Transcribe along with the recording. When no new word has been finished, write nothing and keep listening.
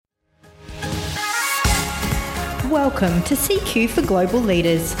Welcome to CQ for Global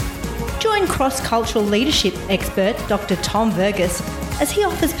Leaders. Join cross-cultural leadership expert Dr. Tom Verghese as he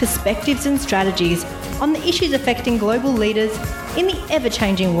offers perspectives and strategies on the issues affecting global leaders in the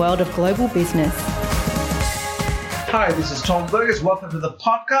ever-changing world of global business. Hi, this is Tom Verghese. Welcome to the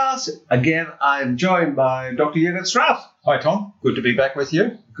podcast. Again, I'm joined by Dr. Jürgen Strauss. Hi, Tom. Good to be back with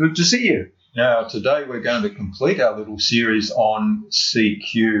you. Good to see you. Now, today we're going to complete our little series on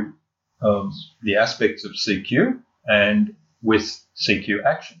CQ, the aspects of CQ, and with CQ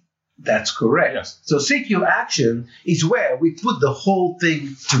action. That's correct. Yes. So CQ action is where we put the whole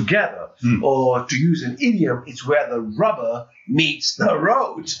thing together. Or to use an idiom, it's where the rubber meets the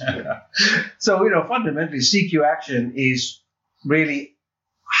road. So, fundamentally, CQ action is really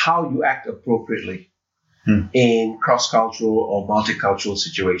how you act appropriately in cross-cultural or multicultural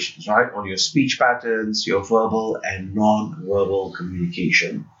situations, right? On your speech patterns, your verbal and non-verbal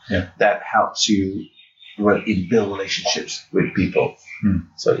communication that helps you build relationships with people.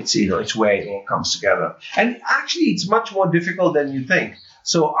 So it's where it all comes together. And actually, it's much more difficult than you think.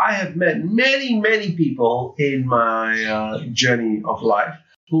 So I have met many, many people in my journey of life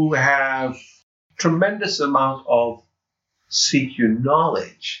who have tremendous amount of CQ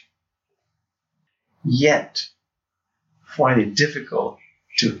knowledge, yet find it difficult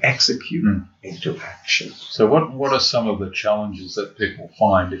to execute into action. So what are some of the challenges that people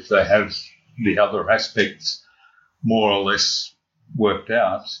find if they have the other aspects more or less worked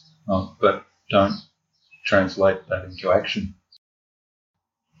out, but don't translate that into action?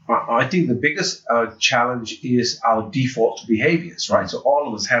 I think the biggest challenge is our default behaviors, right? So all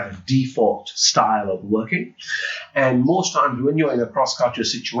of us have a default style of working. And most times when you're in a cross-cultural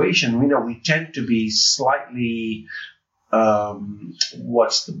situation, we tend to be slightly,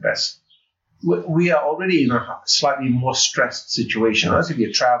 we are already in a slightly more stressed situation. As if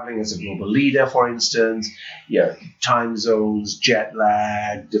you're traveling as a global leader, for instance, time zones, jet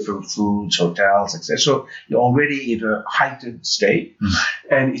lag, different foods, hotels, etc. So you're already in a heightened state.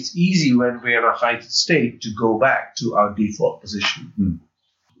 And it's easy when we're in a heightened state to go back to our default position.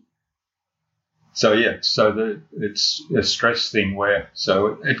 So it's a stress thing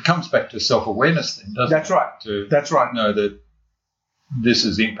so it comes back to self-awareness then, doesn't it? That's right. That's right. Know that this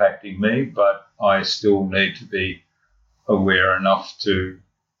is impacting me, but I still need to be aware enough to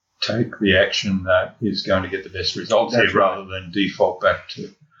take the action that is going to get the best results here, rather than default back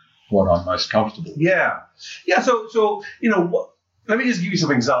to what I'm most comfortable with. Yeah. So let me just give you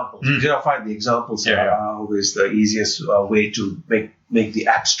some examples. I find the examples are always the easiest way to make the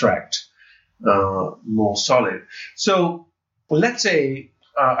abstract more solid. So let's say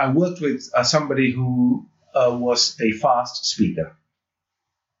I worked with somebody who was a fast speaker.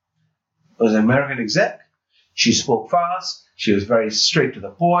 It was an American exec. She spoke fast. She was very straight to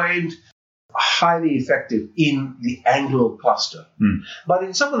the point, highly effective in the Anglo cluster. But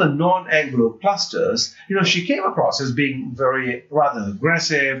in some of the non-Anglo clusters, she came across as being rather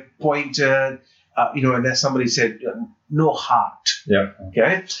aggressive, pointed, and as somebody said, no heart. Yeah.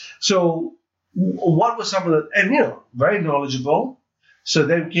 Okay. So what were some of and very knowledgeable. So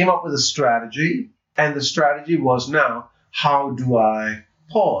then came up with a strategy, and the strategy was now, how do I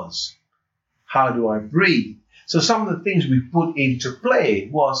pause? How do I breathe? So some of the things we put into play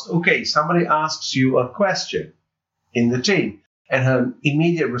was, okay, somebody asks you a question in the team, and her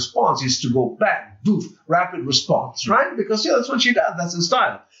immediate response is to go back, rapid response, right? Because that's what she does. That's her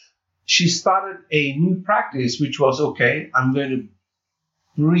style. She started a new practice, which was, okay, I'm going to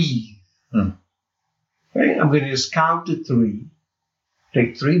breathe. Okay? I'm going to just count to 3,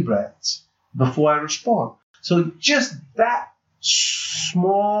 take 3 breaths before I respond. So just that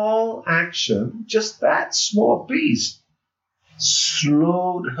small action, just that small piece,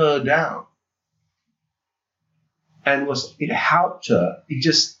 slowed her down. And it helped her. It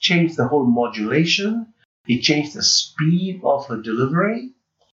just changed the whole modulation. It changed the speed of her delivery.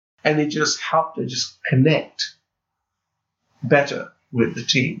 And it just helped her just connect better with the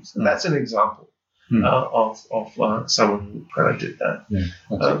teams. And that's an example of someone who kind of did that. Yeah,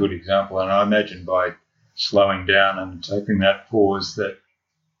 that's a good example. And I imagine by slowing down and taking that pause that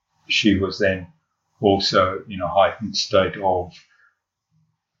she was then also in a heightened state of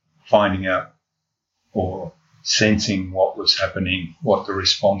finding out or sensing what was happening, what the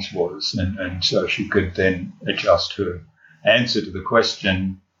response was, and so she could then adjust her answer to the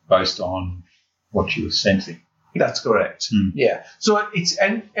question based on what she was sensing. That's correct. Yeah. So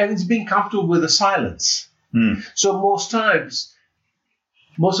it's being comfortable with the silence. So most times,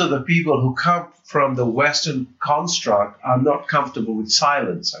 most of the people who come from the Western construct are not comfortable with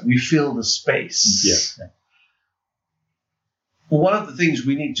silence. We fill the space. Yeah. one of the things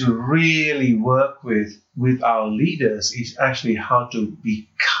we need to really work with our leaders is actually how to be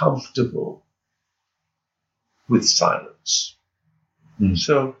comfortable with silence.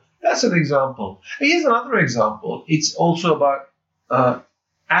 So that's an example. Here's another example. It's also about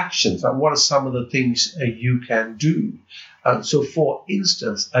actions. And what are some of the things you can do? So, for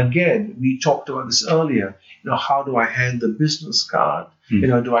instance, again, we talked about this earlier. How do I hand the business card?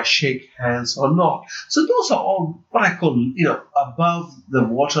 Do I shake hands or not? So those are all what I call, above the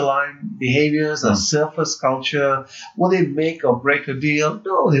waterline behaviors, the surface culture. Will they make or break a deal?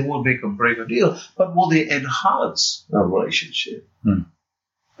 No, they won't make or break a deal. But will they enhance a relationship? And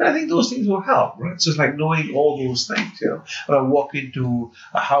I think those things will help, right? So it's like knowing all those things. When I walk into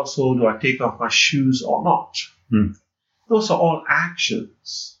a household, do I take off my shoes or not? Those are all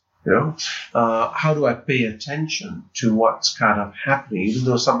actions. How do I pay attention to what's kind of happening, even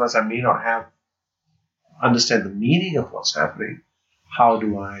though sometimes I may not understand the meaning of what's happening? How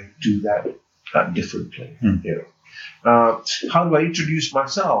do I do that differently? How do I introduce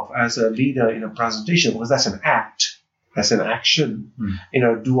myself as a leader in a presentation? Because that's an act. That's an action.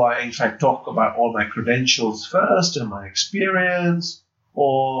 Do I in fact talk about all my credentials first and my experience,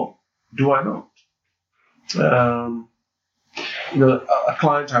 or do I not? A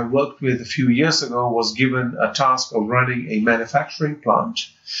client I worked with a few years ago was given a task of running a manufacturing plant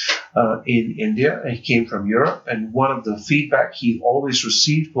in India. He came from Europe, and one of the feedback he always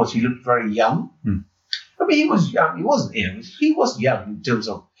received was he looked very young. I mean, he was young. He wasn't young. He was young in terms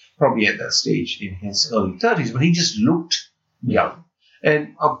of probably at that stage in his early 30s, but he just looked young.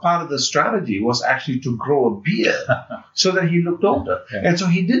 And a part of the strategy was actually to grow a beard so that he looked older. And so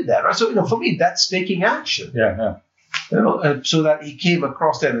he did that, right? So, for me, that's taking action. So that he came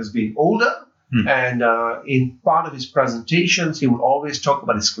across that as being older. And in part of his presentations, he would always talk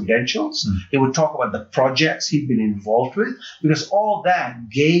about his credentials. He would talk about the projects he'd been involved with, because all that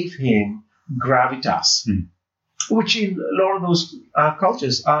gave him gravitas, which in a lot of those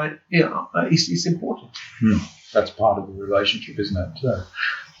cultures is important. That's part of the relationship, isn't it?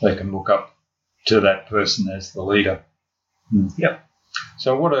 They can look up to that person as the leader.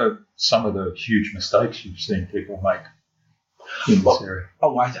 So what are some of the huge mistakes you've seen people make in this area?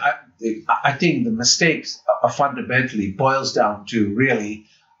 I think the mistakes are fundamentally boils down to really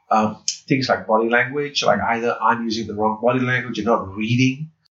things like body language, like either I'm using the wrong body language or not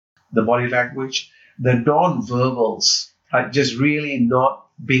reading the body language. The non-verbals, just really not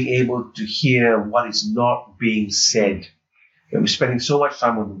being able to hear what is not being said. We're spending so much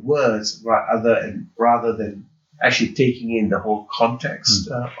time on the words rather than actually taking in the whole context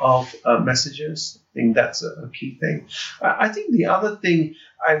of messages. I think that's a key thing. I think the other thing,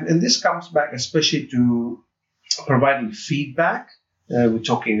 and this comes back especially to providing feedback. We're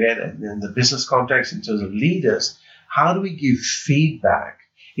talking then in the business context in terms of leaders. How do we give feedback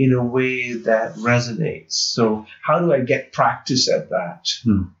in a way that resonates? So how do I get practice at that?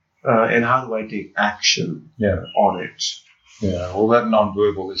 And how do I take action on it? Yeah, well, that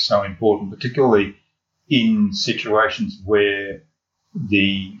nonverbal is so important, particularly in situations where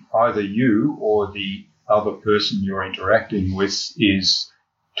either you or the other person you're interacting with is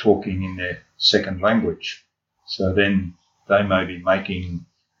talking in their second language. So then they may be making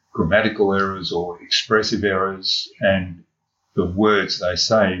grammatical errors or expressive errors, and the words they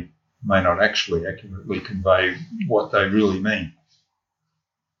say may not actually accurately convey what they really mean.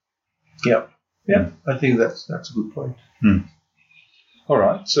 I think that's a good point. All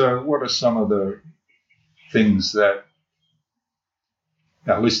right, so what are some of the things that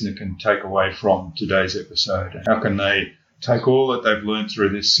our listener can take away from today's episode? How can they take all that they've learned through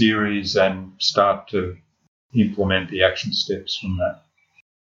this series and start to implement the action steps from that?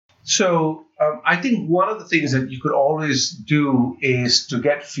 So I think one of the things that you could always do is to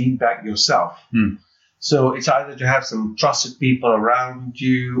get feedback yourself. So it's either to have some trusted people around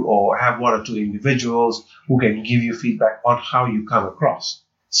you or have one or two individuals who can give you feedback on how you come across.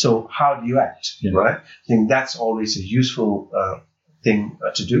 So how do you act, right? I think that's always a useful thing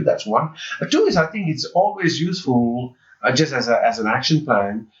to do. That's one. Two is I think it's always useful just as an action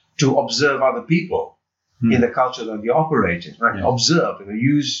plan to observe other people in the culture that you operate in, right? Observe,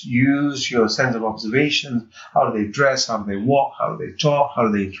 use your sense of observation. How do they dress? How do they walk? How do they talk? How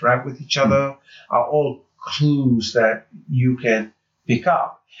do they interact with each other? Are all clues that you can pick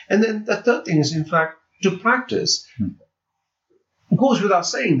up. And then the third thing is, in fact, to practice. It goes without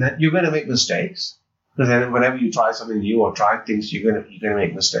saying that you're going to make mistakes. Because then whenever you try something new or try things, you're going to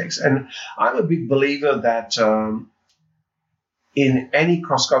make mistakes. And I'm a big believer that in any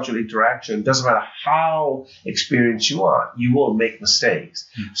cross-cultural interaction, doesn't matter how experienced you are, you will make mistakes.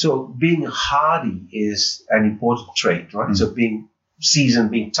 So being hardy is an important trait, right? So being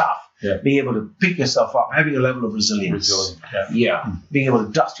seasoned, being tough, being able to pick yourself up, having a level of resilience. Being able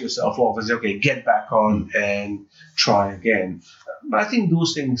to dust yourself off and say, okay, get back on and try again. I think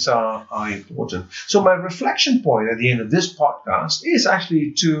those things are important. So my reflection point at the end of this podcast is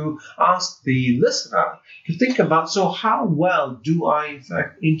actually to ask the listener to think about, so how well do I in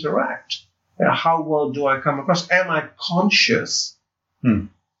fact interact? How well do I come across? Am I conscious? Am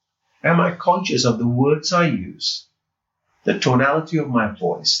I conscious of the words I use, the tonality of my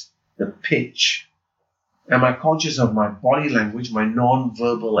voice, the pitch? Am I conscious of my body language, my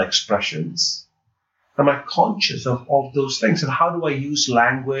non-verbal expressions? Am I conscious of those things? And how do I use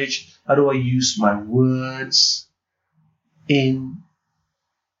language? How do I use my words in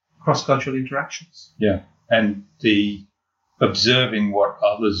cross-cultural interactions? Yeah. And the observing what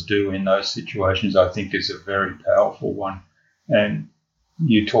others do in those situations, I think, is a very powerful one. And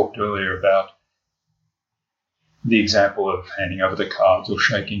you talked earlier about the example of handing over the cards or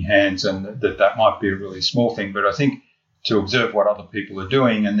shaking hands, and that might be a really small thing. But I think to observe what other people are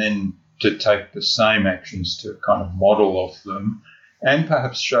doing and then to take the same actions to kind of model off them, and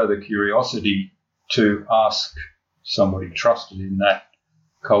perhaps show the curiosity to ask somebody trusted in that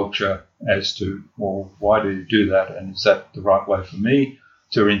culture as to, well, why do you do that? And is that the right way for me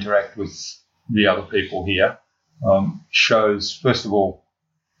to interact with the other people here? Shows, first of all,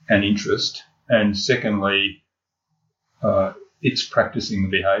 an interest, and secondly, it's practicing the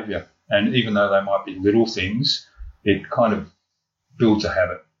behaviour. And even though they might be little things, it kind of builds a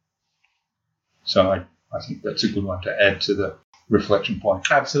habit. So I think that's a good one to add to the reflection point.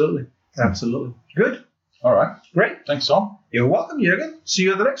 Absolutely. Good. All right. Great. Thanks, Tom. You're welcome, Jürgen. See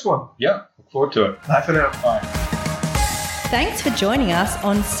you at the next one. Yeah, look forward to it. Bye for now. Bye. Thanks for joining us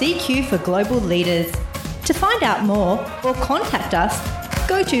on CQ for Global Leaders. To find out more or contact us,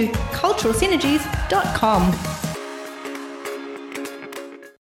 go to culturalsynergies.com.